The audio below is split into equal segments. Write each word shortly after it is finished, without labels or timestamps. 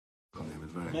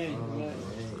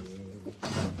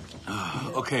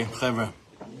Okay, Chevra.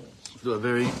 Do a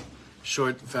very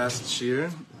short, fast shir.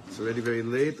 It's already very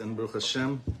late, and Baruch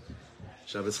Hashem,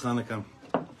 Shabbos Chanuka.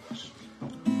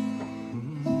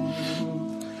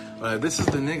 All right, this is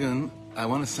the nigun. I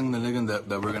want to sing the nigun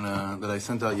that I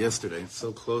sent out yesterday. It's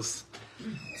so close.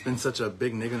 It's been such a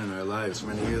big nigun in our lives for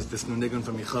many years. This new nigun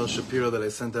from Michal Shapiro that I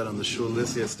sent out on the shul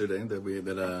list yesterday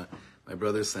that my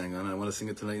brother sang on. I want to sing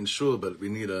it tonight in shul, but you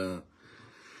need a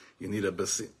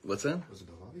basi. What's that? Was it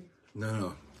the lobby?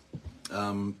 No.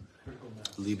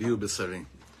 Libiu Besari.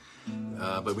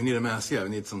 But we need a mass. Yeah, we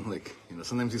need some,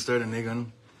 sometimes you start a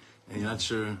nigun and you're not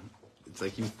sure. It's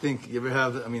like you think, you ever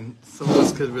have, some of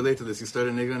us could relate to this. You start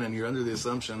a nigun and you're under the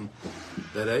assumption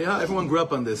that, everyone grew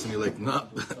up on this. And you're like, no,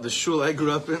 the shul I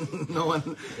grew up in, no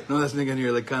that's nigun.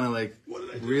 You're kind of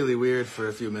really weird for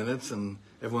a few minutes. And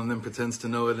everyone then pretends to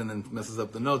know it and then messes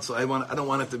up the notes. So I don't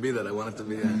want it to be that. I want it to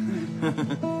be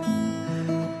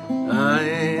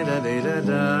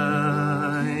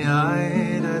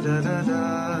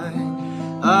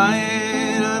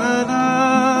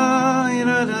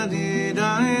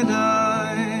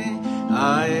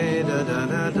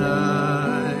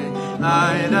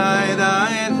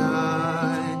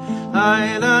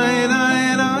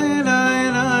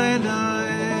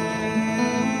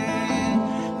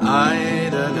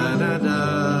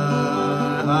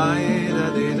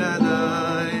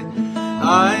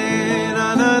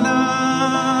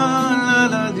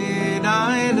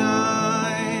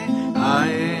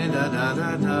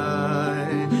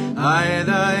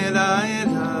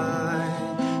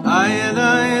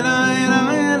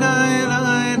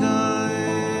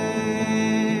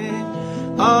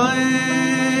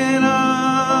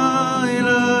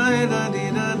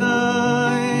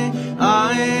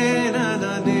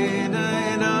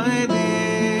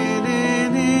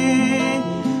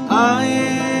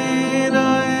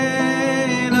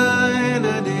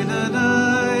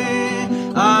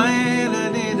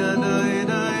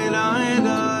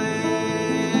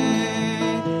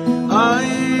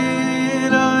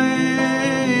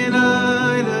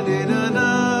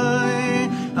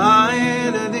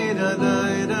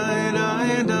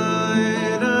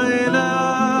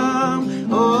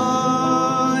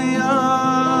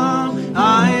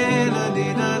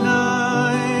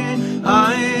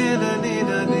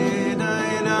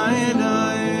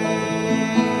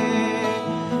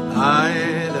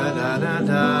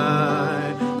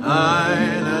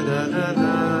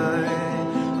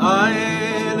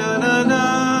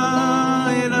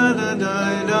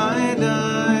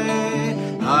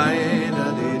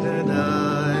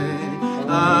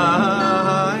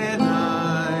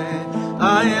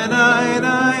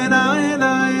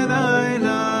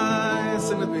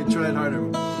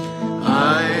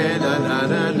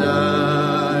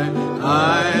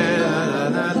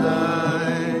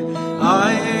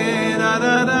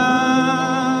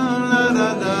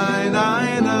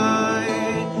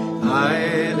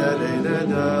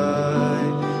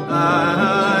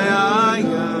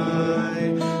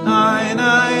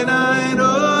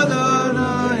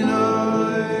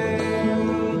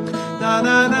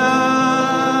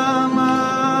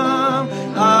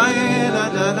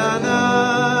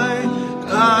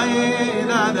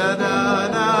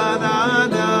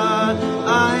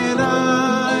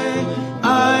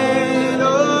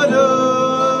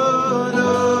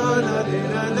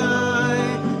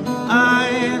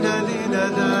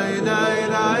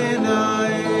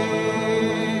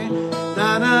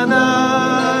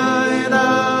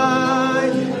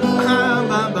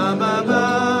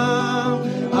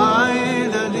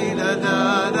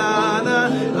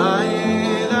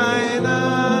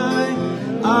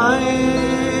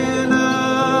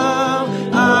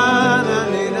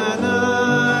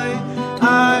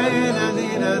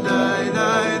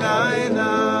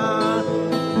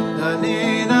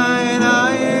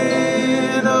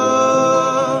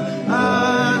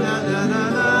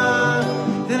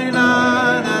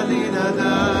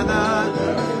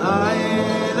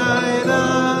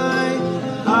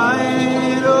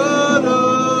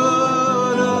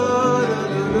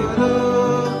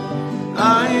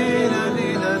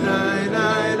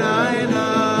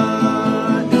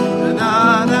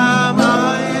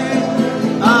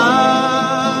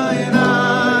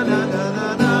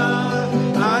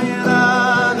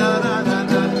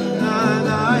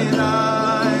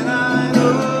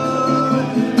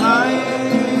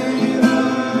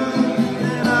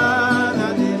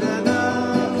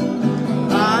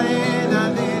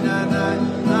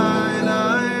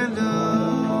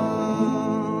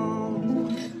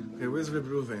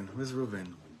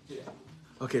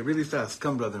Okay, really fast.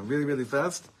 Come, brother. Really, really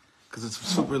fast. because it's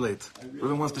super late.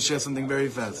 Ruben wants to share something very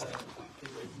fast.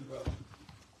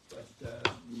 But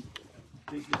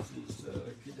I think this is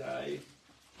Kedai,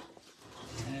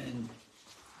 and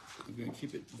I'm going to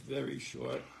keep it very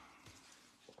short.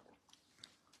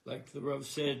 Like the Rav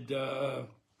said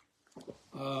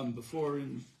before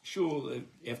in Shul,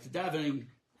 after davening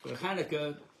for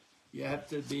Chanuka, you have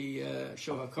to be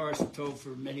show hakar tov for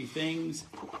many things,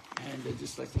 and I'd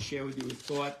just like to share with you a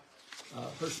thought,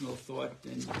 personal thought,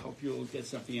 and hope you'll get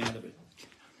something out of it.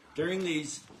 During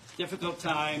these difficult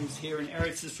times here in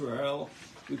Eretz Yisrael,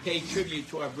 we pay tribute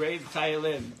to our brave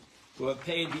Chayalim who have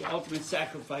paid the ultimate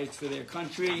sacrifice for their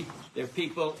country, their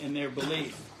people, and their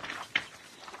belief.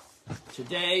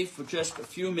 Today, for just a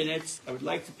few minutes, I would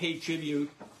like to pay tribute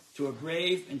to a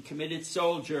brave and committed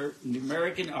soldier in the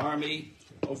American Army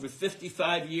over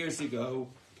 55 years ago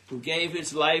who gave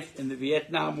his life in the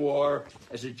Vietnam War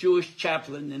as a Jewish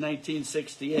chaplain in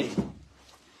 1968.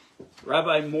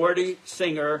 Rabbi Morty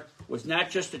Singer was not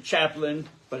just a chaplain,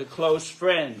 but a close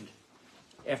friend.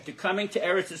 After coming to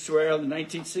Eretz Yisrael in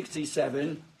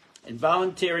 1967 and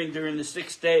volunteering during the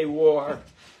Six-Day War,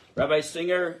 Rabbi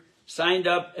Singer signed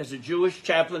up as a Jewish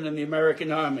chaplain in the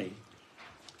American Army.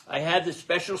 I had the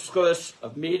special schus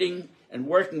of meeting and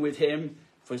working with him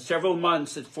for several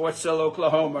months at Fort Sill,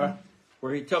 Oklahoma,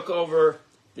 where he took over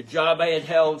the job I had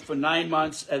held for 9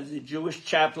 months as the Jewish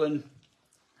chaplain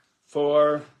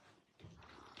for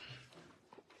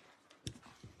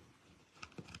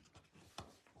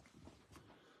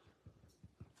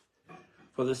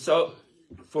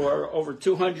over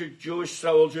 200 Jewish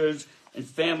soldiers and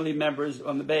family members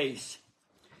on the base.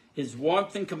 His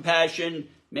warmth and compassion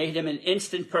made him an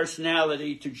instant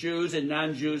personality to Jews and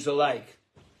non-Jews alike.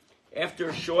 After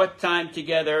a short time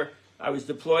together, I was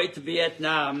deployed to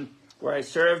Vietnam, where I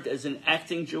served as an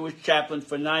acting Jewish chaplain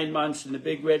for 9 months in the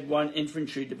Big Red 1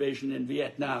 Infantry Division in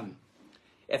Vietnam.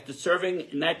 After serving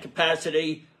in that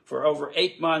capacity for over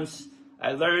 8 months,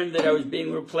 I learned that I was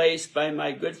being replaced by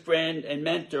my good friend and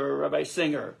mentor, Rabbi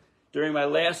Singer, during my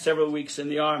last several weeks in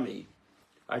the Army.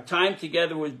 Our time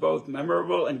together was both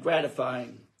memorable and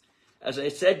gratifying. As I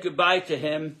said goodbye to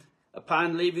him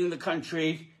upon leaving the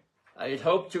country, I had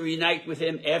hoped to reunite with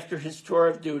him after his tour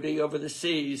of duty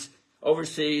overseas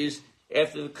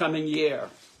after the coming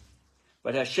year.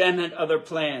 But Hashem had other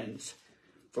plans.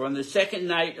 For on the second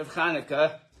night of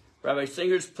Hanukkah, Rabbi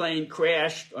Singer's plane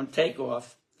crashed on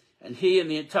takeoff, and he and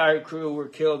the entire crew were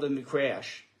killed in the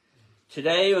crash.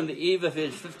 Today, on the eve of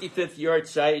his 55th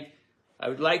yahrzeit, I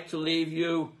would like to leave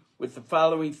you with the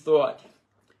following thought.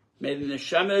 May the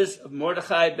neshamas of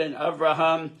Mordechai ben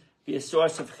Avraham be a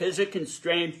source of chizuk and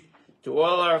strength to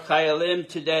all our chayalim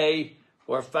today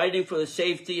who are fighting for the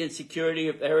safety and security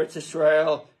of Eretz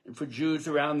Yisrael and for Jews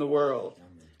around the world.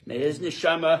 May his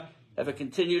neshama have a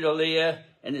continued aliyah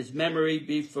and his memory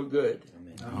be for good.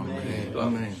 Amen.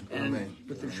 Amen. And Amen.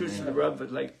 with the truth of the Rav, I'd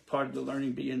like part of the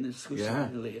learning be in the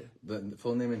Chusha aliyah. The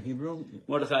full name in Hebrew?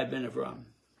 Mordechai ben Avraham.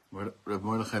 Rav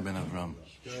Mordechai ben Avram.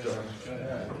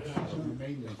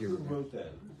 Who wrote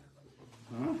that?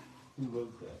 Huh? Who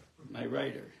wrote that? My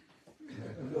writer.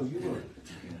 No, you wrote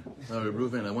it.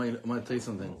 Reuven, I want to tell you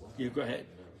something. You go ahead.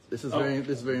 This is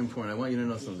very important. I want you to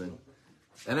know something,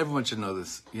 and everyone should know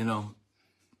this. You know,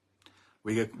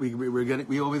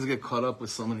 we always get caught up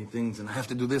with so many things, and I have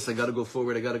to do this. I got to go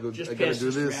forward. I got to go. Just I got to pass do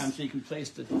this this. around so you can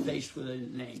place the face with a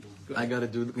name. Go I ahead. got to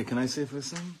do. Can I say it for a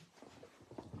second?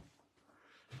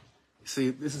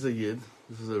 See, this is a Yid.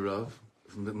 This is a Rav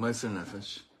from the Moser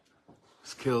Nefesh. He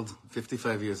was killed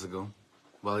 55 years ago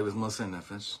while he was Moser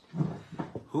Nefesh.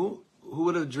 Who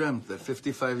would have dreamt that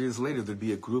 55 years later there'd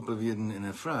be a group of Yidden in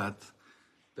Efrat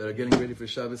that are getting ready for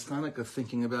Shabbos Hanukkah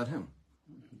thinking about him?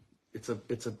 It's a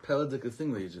Peladic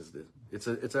thing that you just did.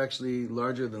 It's actually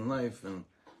larger than life, and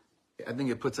I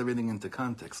think it puts everything into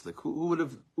context. Like who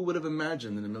would have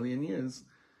imagined in a million years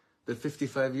that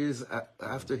 55 years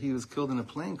after he was killed in a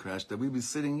plane crash, that we'd be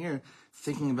sitting here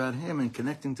thinking about him and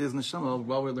connecting to his neshama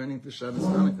while we're learning for Shabbos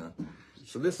Hanukkah.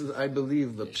 So this is, I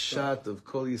believe, the pshat of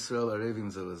Kol Yisrael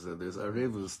Arevim Zelazeh. There's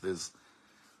Arevus, this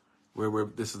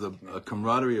is a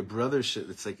camaraderie, a brothership.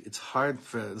 It's like, it's hard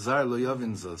for Zar Lo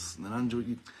Yavin Zos.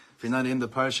 If you're not in the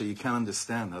parsha, you can't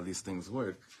understand how these things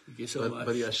work. Thank you so much.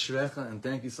 But Yashrecha, and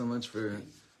thank you so much for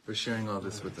sharing all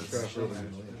this with us.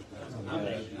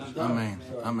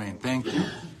 Amen. Thank you.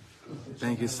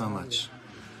 Thank you so much.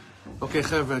 Okay,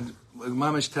 Cheved,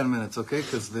 mamish 10 minutes, okay?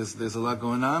 Because there's a lot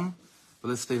going on. But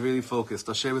let's stay really focused.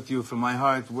 I'll share with you from my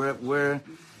heart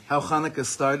how Hanukkah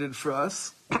started for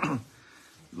us,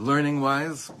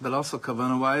 learning-wise, but also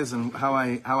kavanah-wise, and how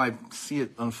I see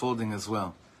it unfolding as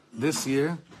well. This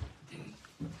year,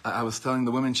 I was telling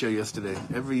the women's chair yesterday,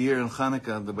 every year in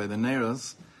Chanuka, by the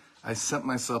Neiros, I set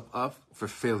myself up for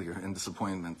failure and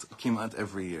disappointment. Kimat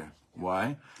every year.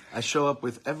 Why? I show up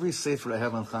with every sefer I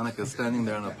have on Hanukkah standing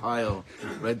there on a pile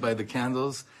right by the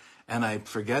candles, and I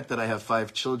forget that I have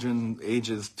 5 children,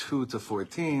 ages 2 to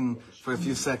 14, for a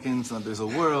few seconds, and there's a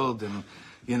world, and,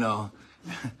 and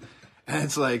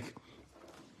it's like,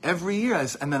 every year,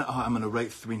 and then, I'm going to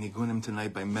write 3 nigunim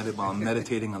tonight while I'm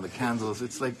meditating on the candles.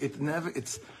 It's like,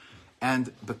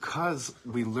 and because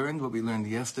we learned what we learned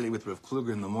yesterday with Rav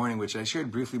Kluger in the morning, which I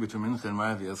shared briefly between Mincha and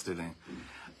Marav yesterday,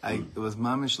 it was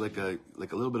mamish like a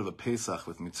little bit of a Pesach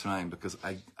with Mitzrayim, because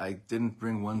I didn't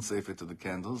bring one sefer to the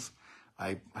candles.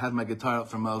 I had my guitar out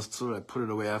from Maoz Tzur, I put it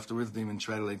away afterwards, didn't even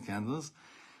try to light candles.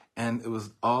 And it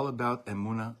was all about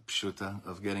Emuna Pshuta,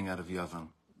 of getting out of Yavan.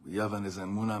 Yavan is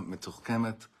Emuna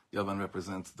Metuchkemet. Yavan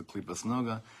represents the Klipas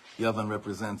Noga. Yavan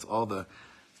represents all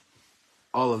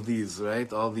of these,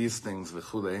 right? All these things,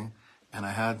 v'chulei.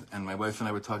 And my wife and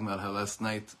I were talking about how last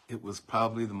night it was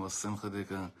probably the most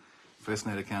simchadika first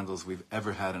night of candles we've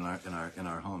ever had in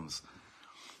our homes.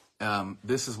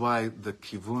 This is why the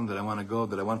kivun that I want to go,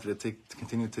 that I wanted to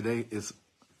continue today, is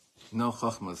no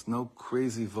chachmas, no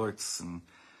crazy vorts, and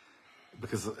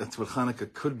because it's what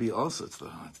Chanukah could be also. It's the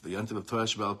Yontiv of Torah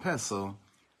Sheba'al Peh, so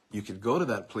you could go to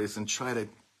that place and try to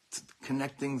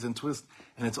connect things and twist,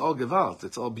 and it's all gewalt,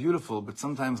 it's all beautiful, but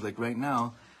sometimes, like right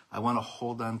now, I want to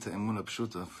hold on to Emunah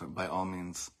Pshuta by all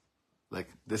means. Like,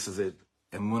 this is it.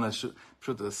 Emunah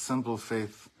Pshuta, simple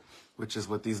faith, which is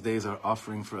what these days are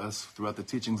offering for us throughout the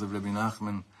teachings of Rabbi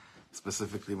Nachman,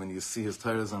 specifically when you see his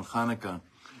Torahs on Chanukah.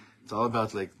 It's all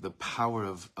about like the power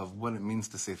of what it means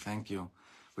to say thank you,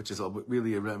 which is all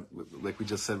really, like we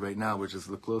just said right now, which is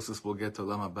the closest we'll get to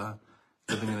Olam Haba,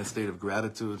 living in a state of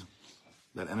gratitude,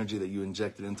 that energy that you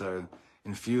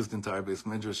infused into our Beis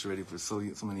Midrash already for so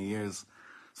many years.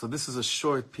 So this is a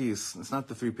short piece. It's not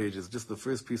the 3 pages, just the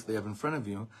first piece they have in front of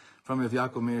you, from Rav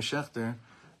Yaakov Meir Shechter,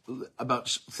 about,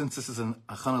 since this is an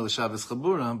Achana l'Shabbos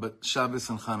Chabura, but Shabbos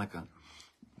and Chanukah,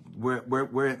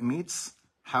 where it meets,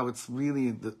 how it's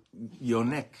really the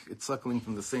yonek, it's suckling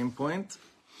from the same point,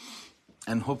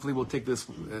 and hopefully we'll take this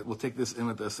in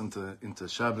with us into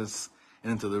Shabbos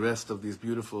and into the rest of these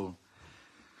beautiful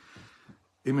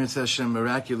Imrit Hashem,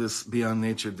 miraculous beyond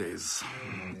nature days.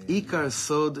 Ikar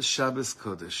Sod Shabbos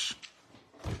Kodesh.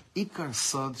 Ikar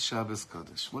Sod Shabbos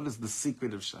Kodesh. What is the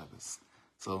secret of Shabbos?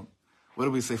 So, what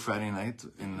do we say Friday night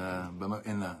I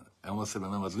almost said in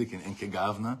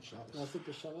Kegavna?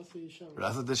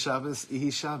 Rasat de Shabbos,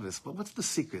 Ihi Shabbos. But what's the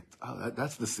secret? Oh,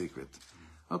 that's the secret.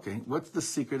 Okay, what's the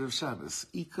secret of Shabbos?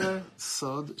 Ikar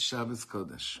Sod Shabbos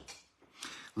Kodesh.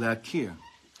 Le'akir.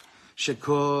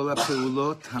 שכל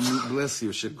הפעולות, bless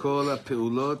you, שכל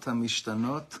הפעולות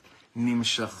המשתנות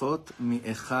נמשכות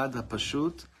מאחד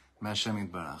הפשוט מהשם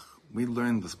יתברך. We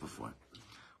learned this before.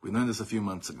 We learned this a few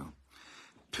months ago.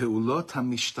 פעולות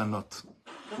המשתנות.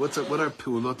 What are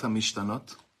פעולות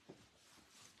המשתנות?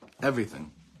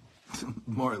 Everything.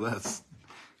 More or less.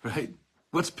 Right?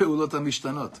 What's פעולות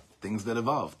המשתנות? Things that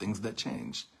evolve, things that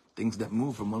change, things that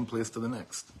move from one place to the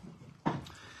next.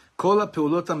 כל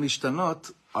הפעולות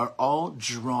המשתנות are all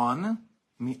drawn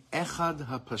mi-echad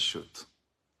ha-pashut.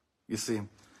 You see,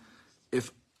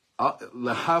 if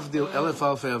lahavdil elef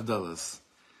alfei avdalas,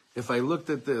 if I looked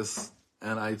at this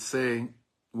and I'd say,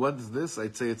 what is this?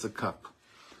 I'd say it's a cup.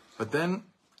 But then,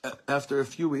 after a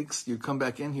few weeks, you'd come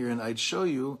back in here and I'd show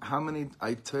you how many,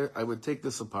 I would take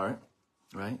this apart,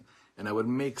 right? And I would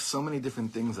make so many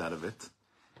different things out of it.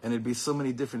 And it'd be so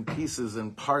many different pieces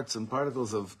and parts and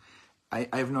particles of, I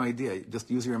have no idea.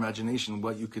 Just use your imagination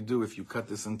what you could do if you cut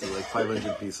this into like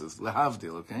 500 pieces.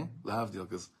 Lahavdil, okay? Lahavdil,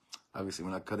 because obviously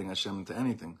we're not cutting Hashem into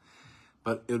anything.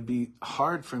 But it would be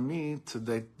hard for me to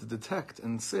detect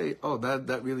and say, oh,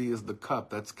 that really is the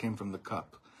cup. That came from the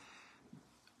cup.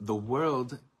 The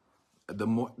world, the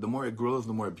more it grows,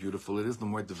 the more beautiful it is. The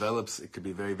more it develops, it could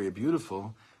be very, very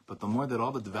beautiful. But the more that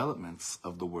all the developments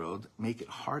of the world make it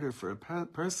harder for a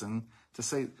person to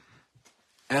say,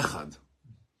 echad.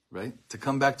 Right? To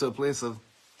come back to a place of,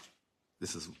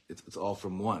 it's all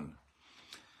from one.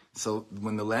 So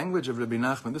when the language of Rabbi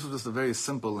Nachman, this was just a very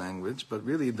simple language, but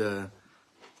really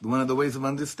one of the ways of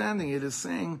understanding it is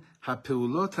saying,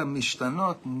 ha-peulot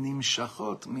ha-mishtanot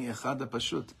nimshachot mi-echad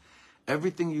ha-pashut.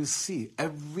 Everything you see,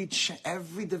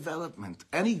 every development,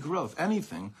 any growth,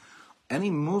 anything, any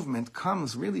movement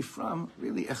comes really from,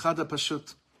 echad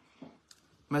ha-pashut.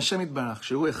 M'Hashem yitbarach,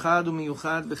 shehu echad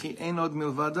u'miyuchad v'chi ein od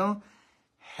milvado,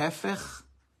 Hefech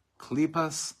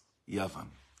Klipas Yavan.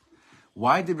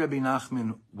 Why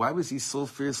was he so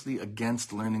fiercely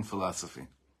against learning philosophy?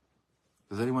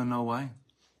 Does anyone know why?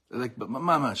 Like, but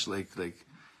mamash,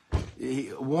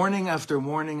 warning after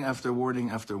warning after warning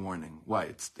after warning.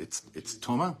 Why? It's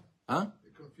Toma? Huh?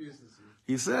 It confuses you.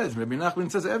 He says, Rabbi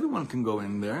Nachman says everyone can go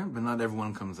in there, but not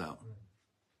everyone comes out.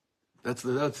 That's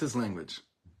his language.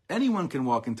 Anyone can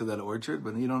walk into that orchard,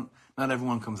 but not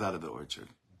everyone comes out of the orchard.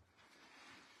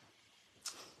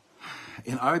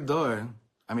 In our door,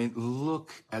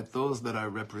 look at those that are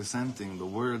representing the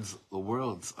worlds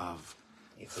of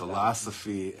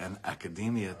philosophy and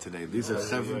academia today. These are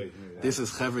chevra. This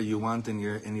is chevra you want in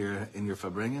your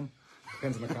Farbrengen?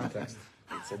 Depends on the context.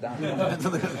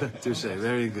 Touche,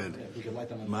 very good.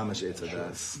 Mamash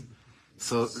etzadas.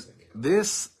 So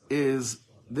this is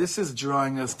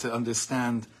drawing us to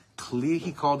understand kli.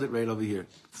 He called it right over here.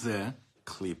 Ze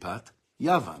klipat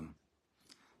yavan.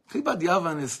 Klipat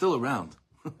yavan is still around.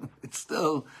 It's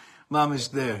still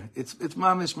mamish there. It's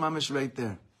mamish right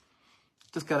there.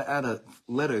 Just got to add a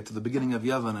letter to the beginning of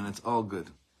yavan and it's all good.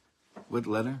 What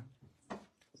letter?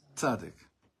 Tzadik.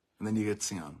 And then you get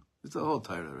Sion. It's a whole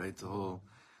Torah, right? It's a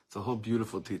whole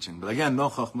beautiful teaching. But again, no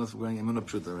chachmas. We're going emunah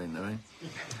pshuta right now, right?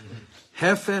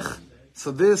 Hefech.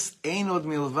 So this ein od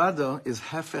milvado is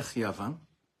hefech yavan,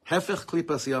 hefech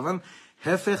klipas yavan,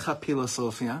 hefech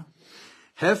hapilosofia,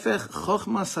 hefech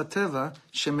chochmas hateva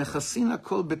shemechasin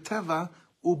hakol beteva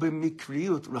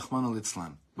ubemikriut rachmana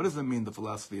litzlan. What does that mean? The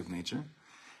philosophy of nature.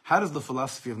 How does the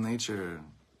philosophy of nature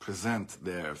present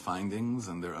their findings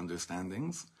and their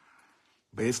understandings?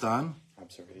 Based on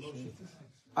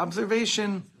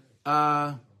observation,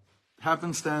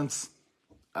 happenstance,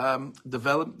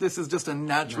 develop. This is just a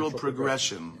natural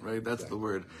progression, right? That's the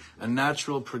word. A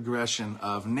natural progression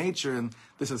of nature, and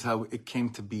this is how it came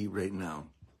to be right now.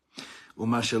 But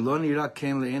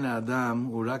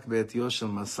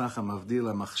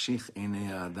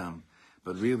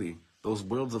really, those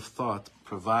worlds of thought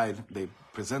they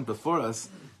present before us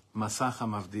masacha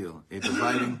mavdil,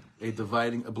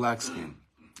 a black screen.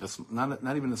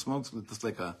 Not even a smoke screen, just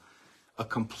like a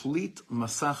complete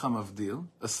masacha mavdil,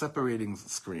 a separating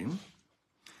screen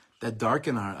that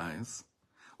darken our eyes.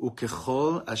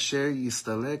 Ukechol asher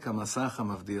yistalek hamasacha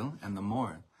mavdil, and the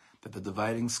more that the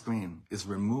dividing screen is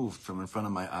removed from in front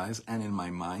of my eyes and in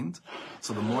my mind,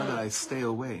 so the more that I stay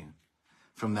away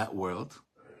from that world,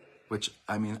 which,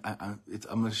 I'm a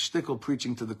shtickle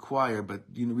preaching to the choir, but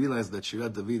you realize that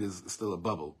Shirat David is still a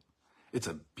bubble. It's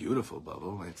a beautiful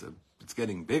bubble. It's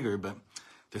getting bigger, but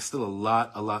there's still a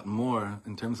lot more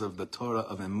in terms of the Torah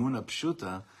of Emunah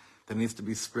Pshuta that needs to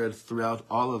be spread throughout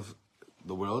all of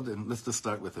the world. And let's just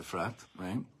start with Efrat,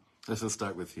 right? Let's just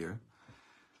start with here,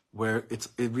 where it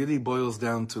really boils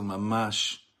down to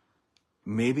mamash.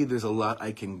 Maybe there's a lot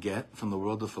I can get from the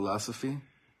world of philosophy,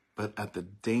 but at the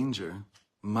danger,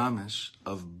 mamish,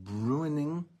 of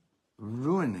ruining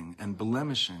and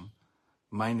blemishing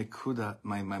my nekuda,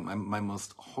 my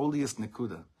most holiest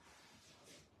nekuda,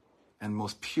 and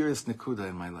most purest nekuda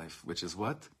in my life, which is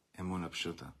what? Emunah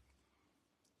Pshuta.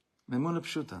 Emunah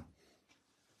Pshuta.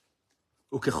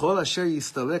 וככל אשר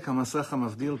יסתלק המסך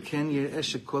המבדיל, כן יראה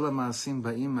שכל המעשים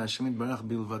באים מהשם יתברך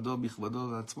בלבדו, בכבודו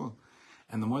ועצמו.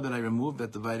 And the more that I remove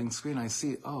that dividing screen, I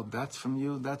see, that's from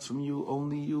you,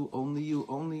 only you, only you,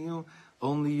 only you,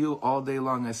 only you. All day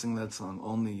long I sing that song,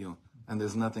 only you. And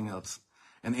there's nothing else.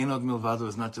 And Enod Milvado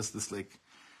is not just this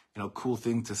cool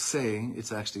thing to say,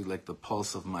 it's actually like the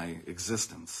pulse of my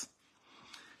existence.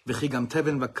 וכי גם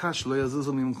תבן וקש לא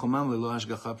יזוזו ממקומם ללא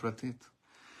השגחה פרטית.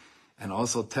 And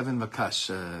also Tevin Vakash,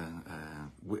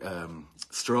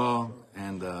 straw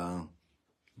and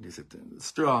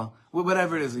straw,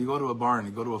 whatever it is. You go to a barn,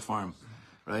 you go to a farm,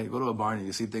 right? You go to a barn and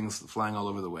you see things flying all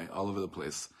over the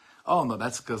place. Oh no,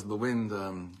 that's because the wind,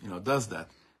 does that.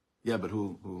 Yeah, but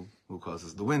who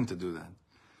causes the wind to do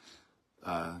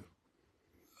that?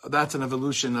 That's an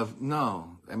evolution of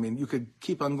no. You could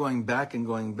keep on going back and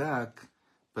going back.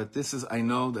 But I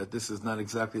know that this is not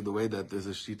exactly the way that there's a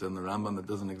shita in the Rambam that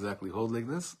doesn't exactly hold like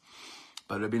this.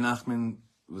 But Rabbi Nachman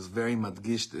was very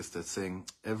madgish that's saying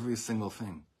every single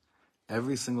thing,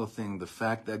 the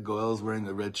fact that Goel is wearing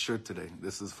a red shirt today,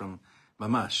 this is from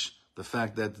Mamash, the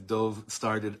fact that Dov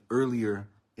started earlier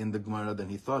in the Gemara than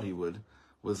he thought he would,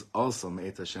 was also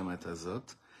Me'et Hashem et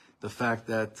Hazot. The fact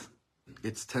that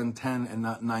it's 10:10 and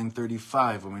not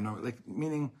 9:35, when we know,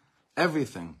 meaning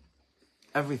everything,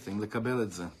 לקבל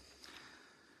את זה.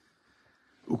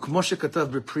 וכמו שכתב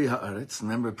בפרי הארץ,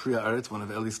 remember Pri Haaretz, one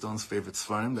of Eli Stone's favorite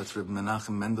Sfarim, that's Reb Menachem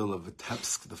Mendel of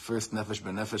Vitebsk, the first Nefesh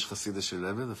B'Nefesh Chassidish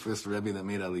Rebbe, the first Rebbe that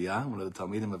made Aliyah, one of the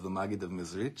Talmidim of the Magid of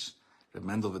Mizrich. Reb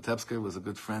Mendel Vitebsker was a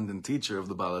good friend and teacher of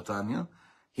the Baal HaTanya.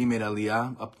 He made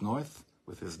Aliyah up north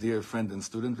with his dear friend and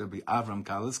student, Rabbi Avram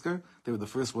Kalisker. They were the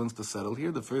first ones to settle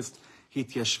here, the first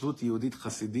Hityashvut Yehudit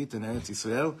Chasidit in Eretz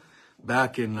Yisrael,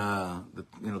 back in,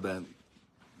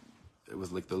 it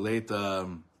was like the late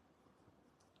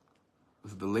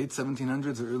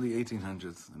 1700s or early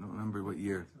 1800s? I don't remember what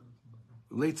year.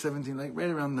 Late 17, like right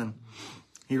around then.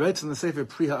 He writes in the Sefer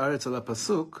Pri Haaretz ala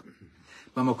Pasuk,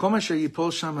 B'makom asher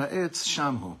yipol sham ha'etz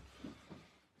shamhu.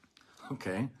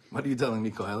 Okay, what are you telling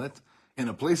me, Kohelet? In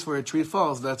a place where a tree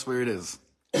falls, that's where it is,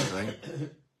 right?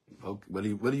 Okay,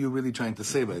 what are you really trying to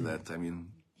say by that? I mean,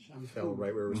 It fell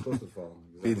right where it was supposed to fall.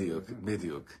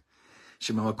 בדיוק.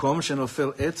 שבמקום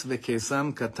שנופל עץ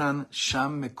וקיסם קטן,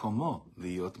 שם מקומו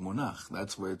להיות מונח.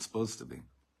 That's where it's supposed to be.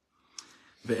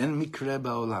 ואין מקרה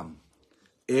בעולם.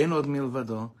 אין עוד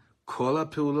מלבדו. כל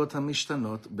הפעולות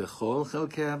המשתנות בכל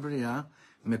חלקי הבריאה,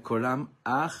 מקורם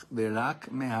אך ורק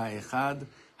מהאחד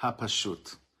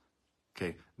הפשוט.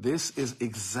 Okay, this is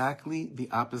exactly the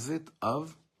opposite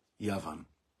of Yavan.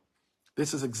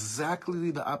 This is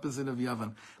exactly the opposite of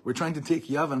Yavan. We're trying to take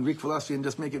Yavan, Greek philosophy, and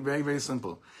just make it very, very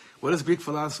simple. What is Greek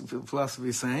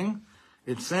philosophy saying?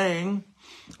 It's saying,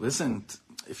 listen,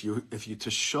 if you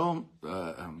to show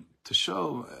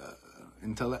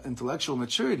intellectual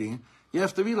maturity, you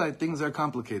have to realize things are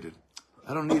complicated.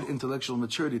 I don't need intellectual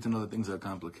maturity to know that things are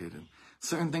complicated.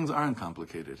 Certain things aren't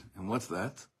complicated. And what's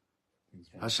that?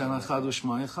 Hashem echad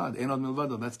u'shmo echad. Ein od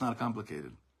milvado. That's not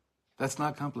complicated. That's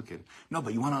not complicated. No,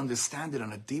 but you want to understand it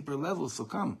on a deeper level, so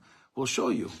come. We'll show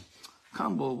you.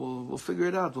 Come, we'll figure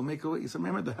it out. We'll make a way. So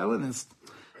remember the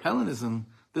Hellenism,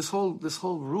 this whole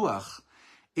ruach,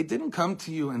 it didn't come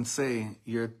to you and say,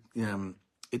 it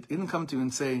didn't come to you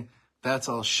and say, that's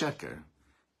all sheker.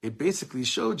 It basically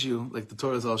showed you, like the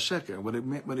Torah is all sheker. What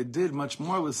it did much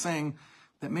more was saying,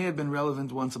 that may have been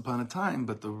relevant once upon a time,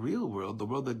 but the real world, the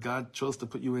world that God chose to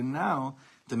put you in now,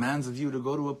 demands of you to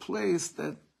go to a place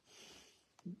that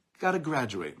you got to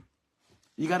graduate.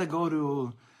 You got to go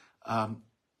to,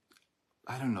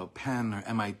 Penn or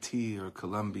MIT or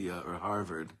Columbia or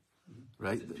Harvard,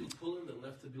 right? Is it Pilpulin that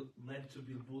led to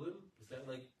Bilbulin? Is that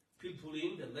like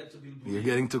Pilpulin that led to Bilbulin? You're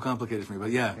getting too complicated for me, but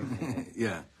yeah,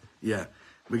 yeah.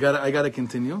 I gotta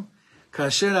continue.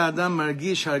 Kasher Adam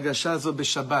margish hargasha zo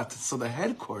b'Shabbat. So the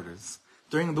headquarters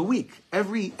during the week,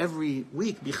 every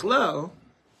week, bichlal,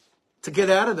 to get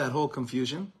out of that whole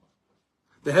confusion,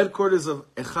 the headquarters of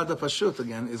Echad HaPashut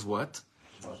again is what?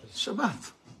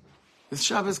 Shabbat. It's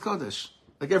Shabbos Kodesh.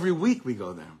 Like every week we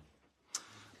go there.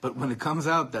 But when it comes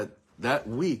out that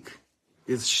week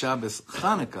is Shabbos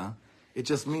Chanuka, it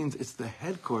just means it's the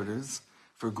headquarters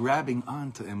for grabbing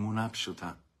onto Emunah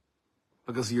Pshuta.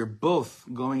 Because you're both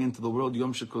going into the world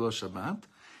Yom Shekulo Shabbat,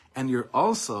 and you're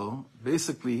also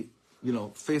basically,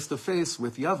 face to face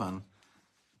with Yavan,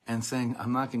 and saying,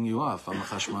 I'm knocking you off, I'm a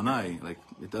Chashmonai, like,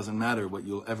 it doesn't matter what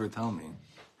you'll ever tell me.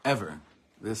 Ever.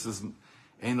 This is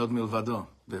Ein Od Milvado,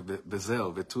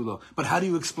 Bezeo, Vetulo. But how do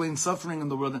you explain suffering in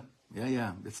the world?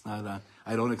 Yeah, it's not,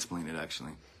 I don't explain it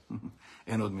actually.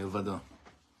 Ein Od Milvado.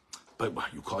 But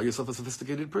you call yourself a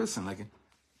sophisticated person, like,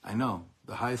 I know.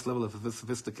 The highest level of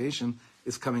sophistication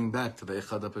is coming back to the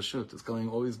Echad HaPashut. It's coming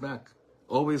always back.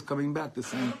 Always coming back to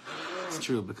saying, it's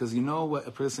true. Because you know what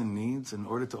a person needs in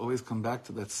order to always come back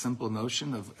to that simple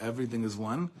notion of everything is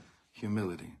one?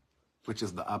 Humility. Which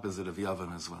is the opposite of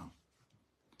Yavan as well.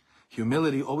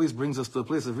 Humility always brings us to a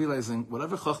place of realizing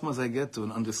whatever chokhmas I get to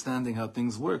and understanding how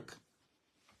things work.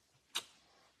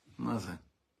 If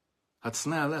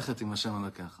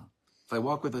I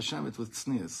walk with Hashem, it's with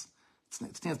tznius.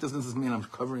 Tznius doesn't mean I'm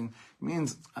covering. It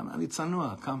means I need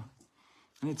tzanua. Come,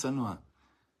 I need tzanua.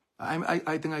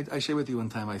 I think I shared with you one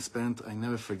time. I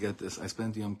never forget this. I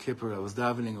spent Yom Kippur. I was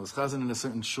davening. I was chazan in a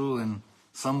certain shul in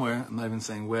somewhere. I'm not even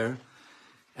saying where.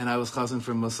 And I was chazan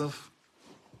for Musaf.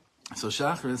 So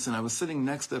Shachris, and I was sitting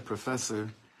next to a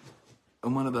professor.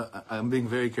 I'm being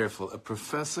very careful. A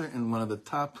professor in one of the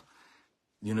top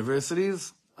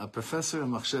universities. A professor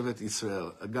in Machshevet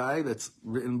Israel. A guy that's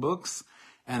written books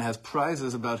and has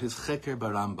prizes about his Cheker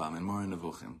Barambam in Moreh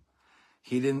Nevuchim.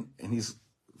 And he's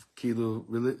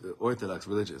Orthodox,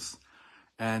 religious.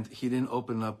 And he didn't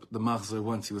open up the Machzor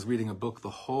once. He was reading a book the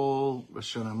whole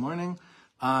Rosh Hashanah morning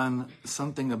on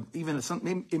something,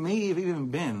 it may have even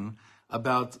been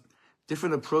about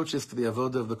different approaches to the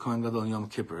Avodah of the Kohen Gadol Yom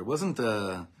Kippur. It wasn't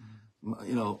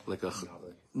like a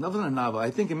novel.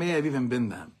 I think it may have even been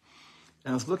that.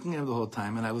 And I was looking at him the whole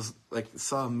time, and I was like, I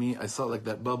saw like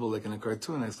that bubble like in a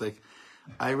cartoon. I was like,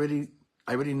 I already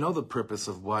know the purpose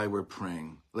of why we're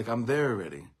praying. Like I'm there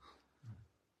already.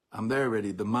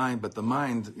 The mind,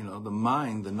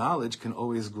 the knowledge can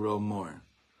always grow more.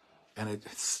 And it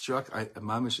struck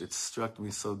me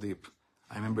so deep.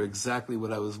 I remember exactly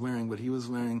what I was wearing, what he was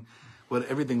wearing, what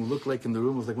everything looked like in the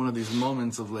room. It was like one of these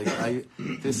moments of like,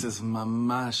 this is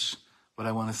mamash, what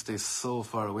I want to stay so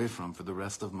far away from for the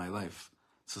rest of my life.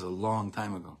 This is a long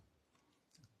time ago.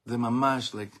 The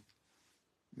mamash, like,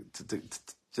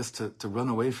 to run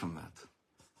away from that.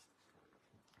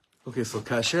 Okay, so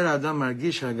כאשר האדם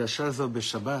מרגיש הרגשה זו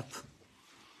בשבת,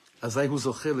 אזי הוא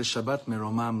זוכה לשבת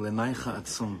מרומם, לנייחה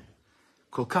עצום.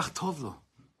 כל כך טוב לו.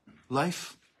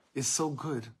 Life is so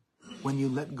good when you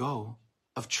let go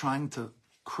of trying to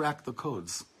crack the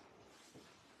codes.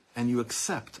 And you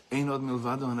accept, Ein od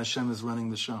milvado, and Hashem is running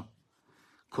the show.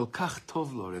 כל כך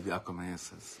טוב לו, רב יעקב מאיר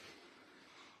says.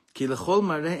 כי לכל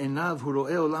מראה עיניו הוא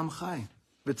רואה עולם חי,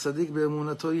 וצדיק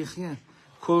באמונתו יחיה.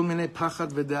 כל מיני פחד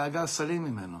ודאגה סרים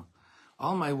ממנו.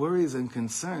 All my worries and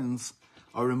concerns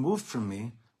are removed from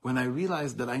me when I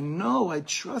realize that I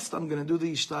trust I'm going to do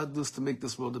the ishtadlus to make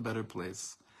this world a better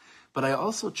place. But I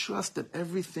also trust that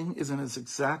everything is in its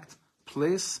exact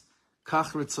place,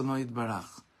 kach ritzono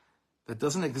yitbarach. That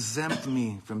doesn't exempt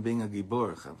me from being a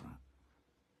gibor, chavra.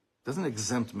 Doesn't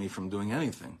exempt me from doing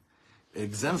anything. It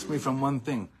exempts me from one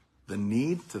thing, the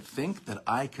need to think that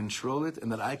I control it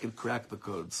and that I could crack the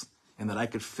codes and that I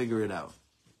could figure it out.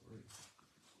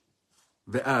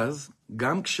 ואז,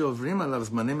 גם כשעוברים עליו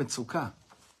זמני מצוקה,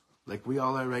 like we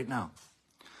all are right now,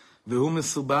 והוא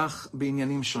מסובך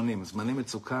בעניינים שונים. זמני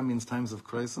מצוקה means times of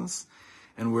crisis,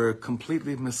 and we're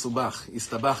completely מסובך,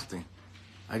 הסתבכתי.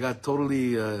 I got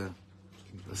totally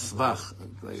סבך.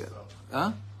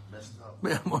 Messed up.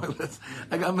 Yeah, more or less.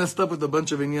 I got messed up with a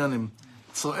bunch of inyanim.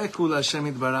 צועק הוא להשם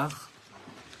יתברך.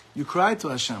 You cry to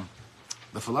Hashem.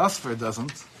 The philosopher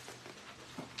doesn't.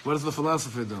 What does the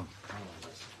philosopher do?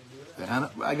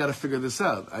 I got to figure this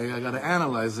out. I got to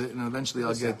analyze it, and eventually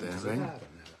I'll get there, right?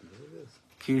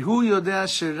 כי הוא יודע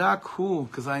שרק הוא,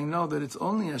 because I know that it's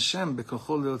only Hashem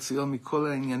בכוחו להוציאו מכל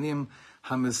העניינים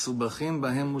המסובכים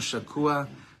בהם הוא שקוע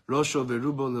ראשו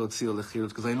ורובו להוציאו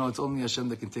לחירות, because I know it's only Hashem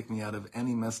that can take me out of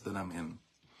any mess that I'm in.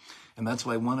 And that's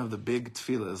why one of the big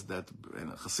tefillahs that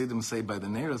Hasidim say by the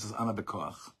Neiros is Ana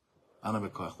B'Koach. Ana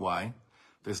B'Koach. Why?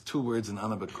 There's two words in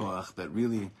Ana B'Koach that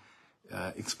really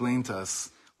explain to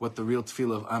us what the real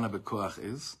tefillah of Ana B'Koach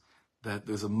is. That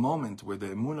there's a moment where the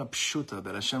Emunah Pshuta,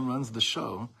 that Hashem runs the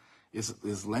show,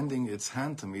 is lending its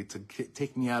hand to me to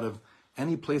take me out of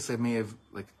any place I may have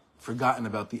forgotten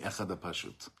about the Echad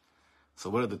HaPashut. So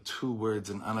what are the two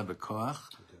words in Ana B'Koach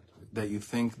that you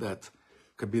think that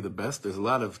could be the best? There's a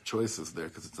lot of choices there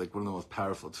because it's like one of the most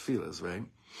powerful tefillahs, right?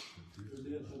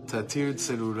 Tatir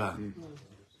Tzerura.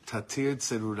 Tatir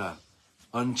Tzerura.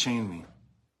 Unchain me.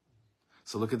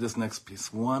 So look at this next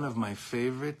piece. One of my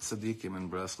favorite tzaddikim in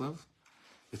Breslov.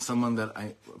 It's someone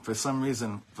that for some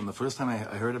reason, from the first time I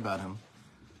heard about him,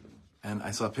 and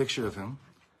I saw a picture of him,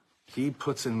 he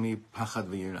puts in me pachad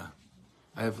v'yira.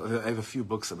 I have a few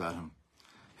books about him.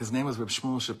 His name was Reb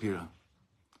Shmuel Shapira.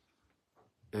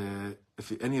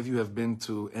 If any of you have been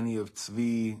to any of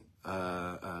Tzvi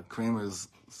Kramer's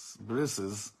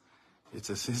brises, it's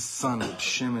his son, Reb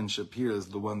Shimon Shapira, is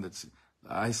the one that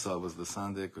I saw was the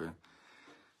Sandik, or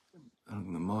I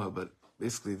don't know, but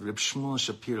basically Reb Shmuel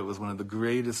Shapira was one of the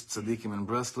greatest tzaddikim in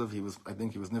Breslov. I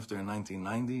think he was nifter in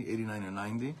 1990, 89 or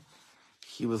 90.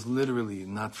 He was literally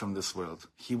not from this world.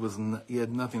 He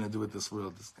had nothing to do with this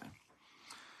world, this guy.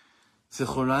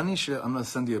 I'm going to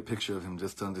send you a picture of him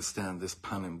just to understand this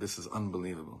panim. This is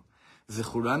unbelievable.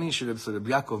 Zechurani Reb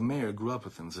Yaakov Meir grew up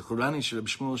with him. Zechurani Reb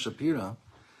Shmuel Shapira,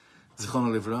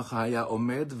 Zichrono Livracha, haya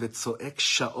omed vetzoek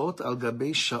shaot al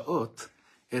gabei shaot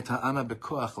et ha'ana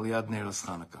bekoach liad neiros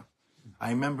Chanuka. I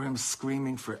remember him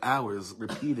screaming for hours,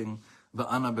 repeating the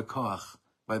Ana Bekoach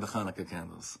by the Chanuka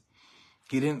candles.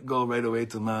 He didn't go right away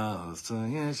to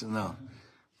Ma'os, no.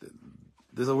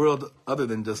 There's a world other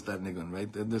than just that nigun,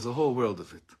 right? There's a whole world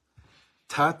of it.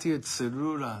 Tatir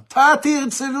Tzerura. Tatir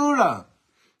Tzerura.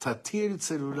 Tatir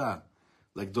Tzerura.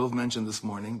 Like Dov mentioned this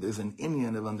morning, there's an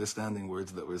Indian of understanding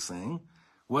words that we're saying.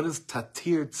 What does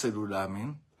Tatir Tzerura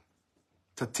mean?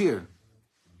 Tatir.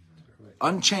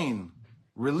 Unchain.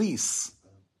 Release.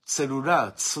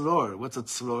 Tzerura. Tzror. What's a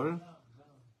tzror?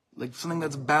 Like something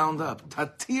that's bound up.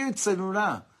 Tatir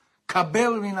Tzerura.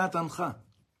 Kabel rinat amcha.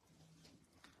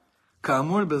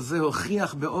 כאמור בזה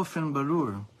הוכיח באופן ברור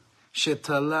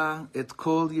שתלה את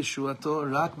כל ישועתו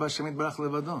רק בהשם יתברך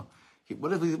לבדו.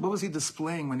 What was he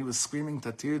displaying when he was screaming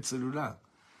Tatir Tzerura?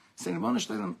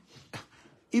 Saying,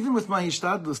 even with my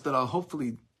ishtadlus that I'll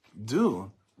hopefully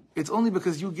do, it's only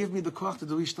because you give me the koach to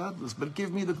do ishtadlus, but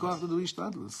give me the koach to do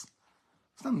ishtadlus.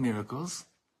 It's not miracles.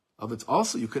 It's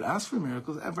also, you could ask for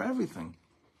miracles for everything.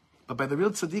 But by the real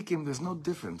tzaddikim, there's no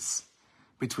difference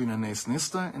between a Nes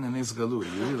Nista and a Nes Galui.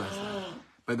 You realize that?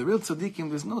 By the real tzaddikim,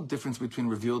 there's no difference between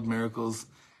revealed miracles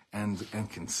and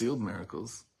concealed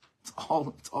miracles. It's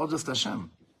all just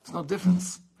Hashem. There's no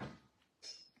difference.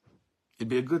 It'd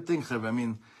be a good thing, Chav. I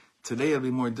mean, today it'll be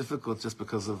more difficult just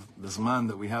because of the Zman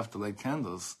that we have to light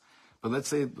candles. But let's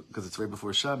say, because it's right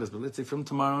before Shabbos, but let's say from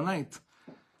tomorrow night,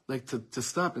 like to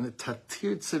stop and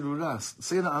tatir tzerura,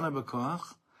 say the Ana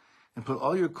B'Koach, and put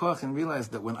all your koach and realize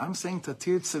that when I'm saying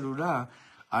tatir tzerura,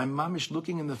 I'm mamish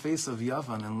looking in the face of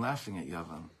Yavan and laughing at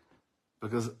Yavan.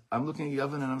 Because I'm looking at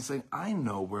Yavan and I'm saying, I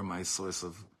know where my source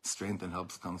of strength and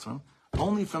help comes from.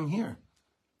 Only from here.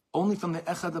 Only from the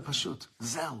Echad HaPashut.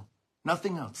 Zel.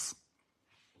 Nothing else.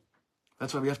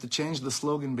 That's why we have to change the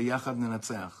slogan, B'yachad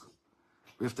Nenatzeach.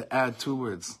 We have to add 2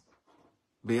 words.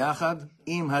 B'yachad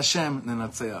im Hashem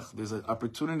Nenatzeach. There's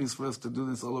opportunities for us to do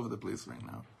this all over the place right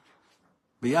now.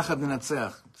 B'yachad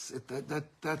Nenatzeach.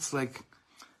 That's like,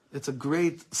 it's a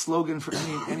great slogan for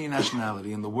any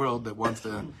nationality in the world that wants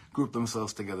to group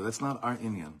themselves together. That's not our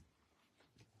Inyan.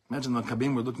 Imagine the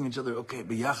Kabim were looking at each other, okay,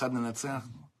 B'yachad Nenatzeach.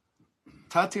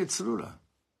 Tatir Tzrura.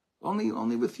 Only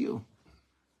with you.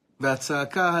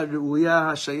 והצעקה הראויה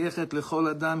השייכת לכל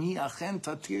אדם היא אכן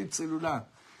תתיר צרורה.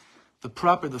 The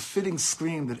fitting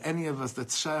scream that any of us,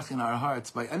 that's shaykh in our hearts,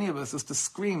 by any of us, is to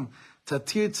scream,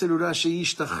 תתיר צרורה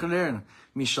שישתחרר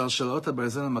משלשלות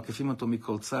הברזל המקיפים אותו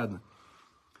מכל צד.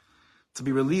 To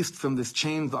be released from this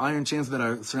chain, the iron chains that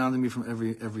are surrounding me from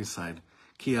every side.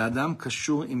 כי האדם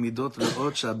קשור עם מידות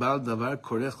רעות שהבעל דבר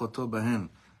כורך אותו בהן.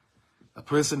 A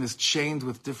person is chained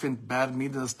with different bad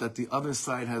midas that the other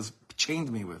side has chained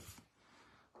me with.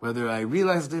 Whether I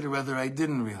realized it or whether I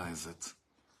didn't realize it.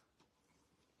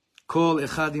 כל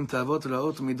אחד עם תאוות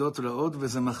רעות ומידות רעות,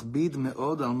 וזה מכביד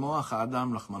מאוד על מוח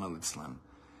האדם, רחמנא ליצלן.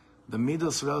 The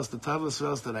midos raos, the tavos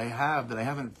raos that I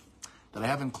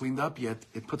haven't cleaned up yet,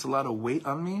 it puts a lot of weight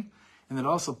on me, and it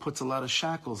also puts a lot of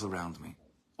shackles around me,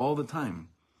 all the time.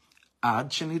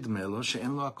 Ad shenidme lo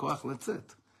she'en lo hakoach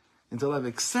letzet. Until I've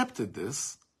accepted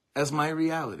this as my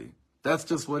reality. That's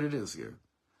just what it is here.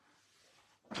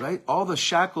 Right? All the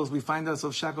shackles we find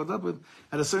ourselves shackled up with,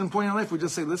 at a certain point in life, we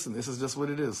just say, listen, this is just what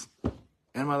it is.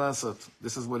 En ma lasot.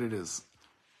 This is what it is.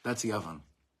 That's Yavan.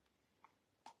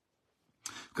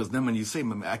 Because then when you say,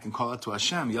 I can call out to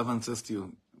Hashem, Yavan says to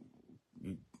you,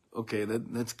 okay,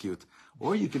 that's cute.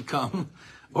 Or you could come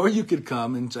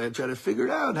and try to figure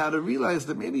out how to realize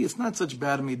that maybe it's not such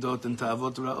bad midot and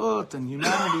ta'avot ra'ot and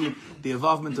humanity, the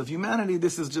involvement of humanity.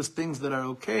 This is just things that are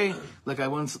okay. Like I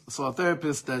once saw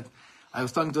I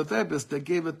was talking to a therapist that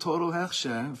gave a total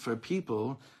hechsher for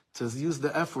people to use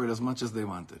the F word as much as they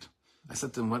wanted. I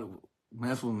said to him,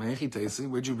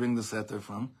 where'd you bring this heter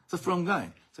from? It's a from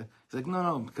guy. He's like,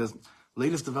 no, because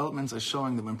latest developments are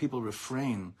showing that when people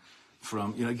refrain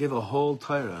from, give a whole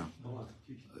Torah.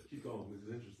 Keep going,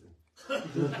 this is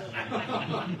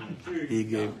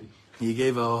interesting. He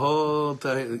gave a whole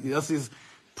Torah. Yossi's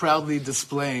proudly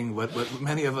displaying what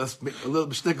many of us, a little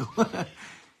b'shtickle.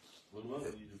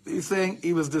 He's saying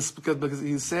because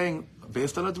he's saying,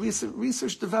 based on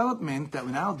research development, that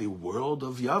now the world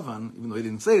of Yavan, even though he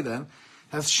didn't say that,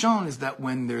 has shown is that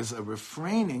when there's a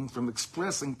refraining from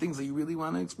expressing things that you really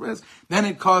want to express, then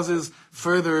it causes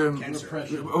further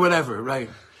or whatever, right?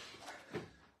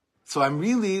 So I'm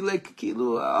really like,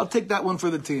 I'll take that one for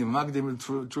the team.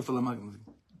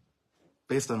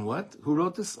 Based on what? Who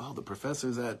wrote this? Oh, the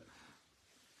professors at,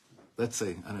 let's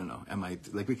say, I don't know,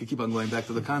 MIT. Like we could keep on going back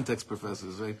to the context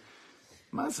professors, right?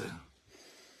 Mazeh.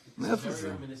 It's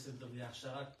very reminiscent of the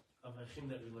Aksharat of Hashim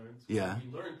that we learned. Yeah.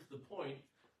 We learned to the point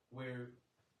where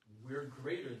we're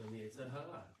greater than the Yetzer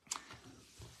Hara.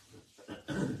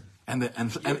 And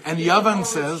Yavan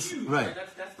says, right,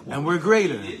 and we're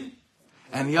greater.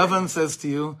 And Yavan says to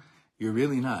you, you're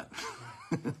really not.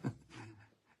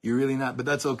 You're really not, but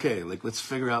that's okay. Like, let's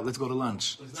figure out, let's go to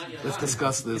lunch. Let's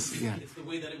discuss this. Yeah. It's the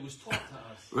way that it was taught to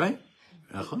us. Right?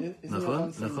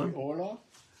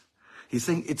 He's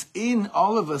saying it's in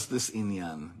all of us, this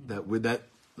inyan, that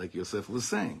like Yosef was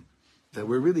saying, that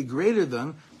we're really greater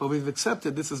than, but we've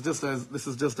accepted this is just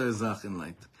our zach in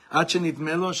light. That's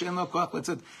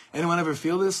it. Anyone ever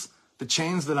feel this? The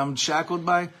chains that I'm shackled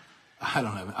by? I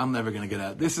don't have it. I'm never going to get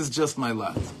out. This is just my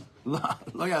lot. Lo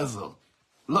yazol.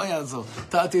 Lo yazol.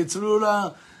 Tati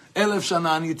tzrura, 1000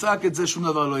 shana, אני אצעק את זה, שום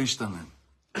דבר לא ישתנה.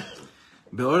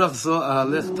 באורח זו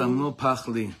אהלך תמנו פח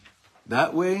לי.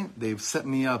 That way, they've set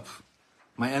me up.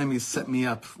 My enemies set me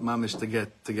up, mamish, to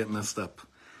get messed up.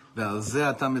 ועל זה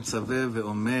אתה מצווה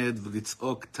ועומד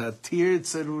ולצעוק, תתיר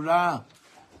צרורה.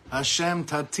 Hashem,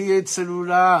 tatir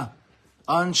tzerura.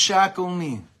 Unshackle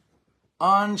me.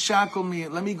 Unshackle me.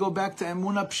 Let me go back to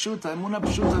Emunah Pshuta. Emunah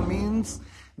Pshuta means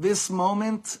this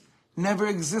moment never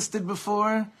existed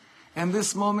before, and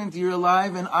this moment you're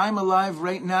alive, and I'm alive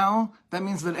right now. That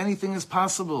means that anything is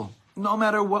possible, no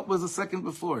matter what was a second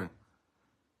before.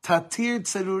 Tatir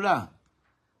tzerura.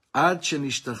 Ad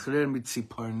shenishtacher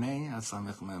mitziparnei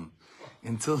hasamech mem.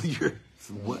 Until you're,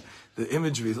 what, the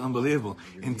imagery is unbelievable.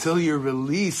 Until you're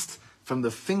released from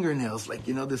the fingernails, like,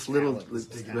 this little,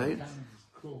 right?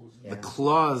 The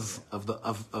claws of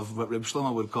what Reb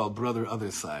Shlomo would call brother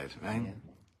other side, right?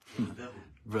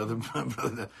 brother,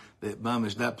 the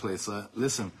mamish, that place.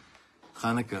 Listen,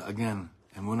 Chanuka, again,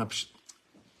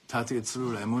 Tati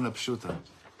Etzrura, Emunah Pshuta.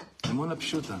 Emunah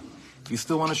Pshuta. If you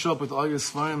still want to show up with all your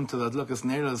svarim to the Adlukas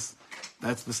Neiras,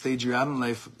 that's the stage you're at in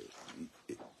life.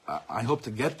 I hope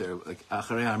to get there, like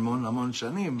Acharei Amon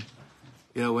Shanim,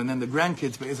 when then the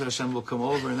grandkids, Be'ezer Hashem, will come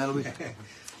over, and that'll be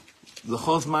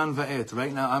L'chol Zman Va'et.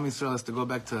 Right now, Am Yisrael has to go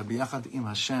back to B'yachad Im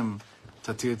Hashem,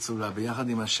 Tatir Tzura, B'yachad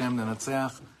Im Hashem,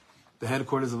 Nenatzeach. The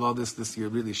headquarters of all this year,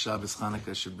 really, Shabbos,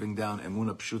 Chanuka, should bring down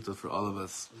Emunah Pshuta for all of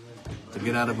us to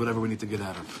get out of whatever we need to get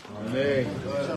out of. Amen.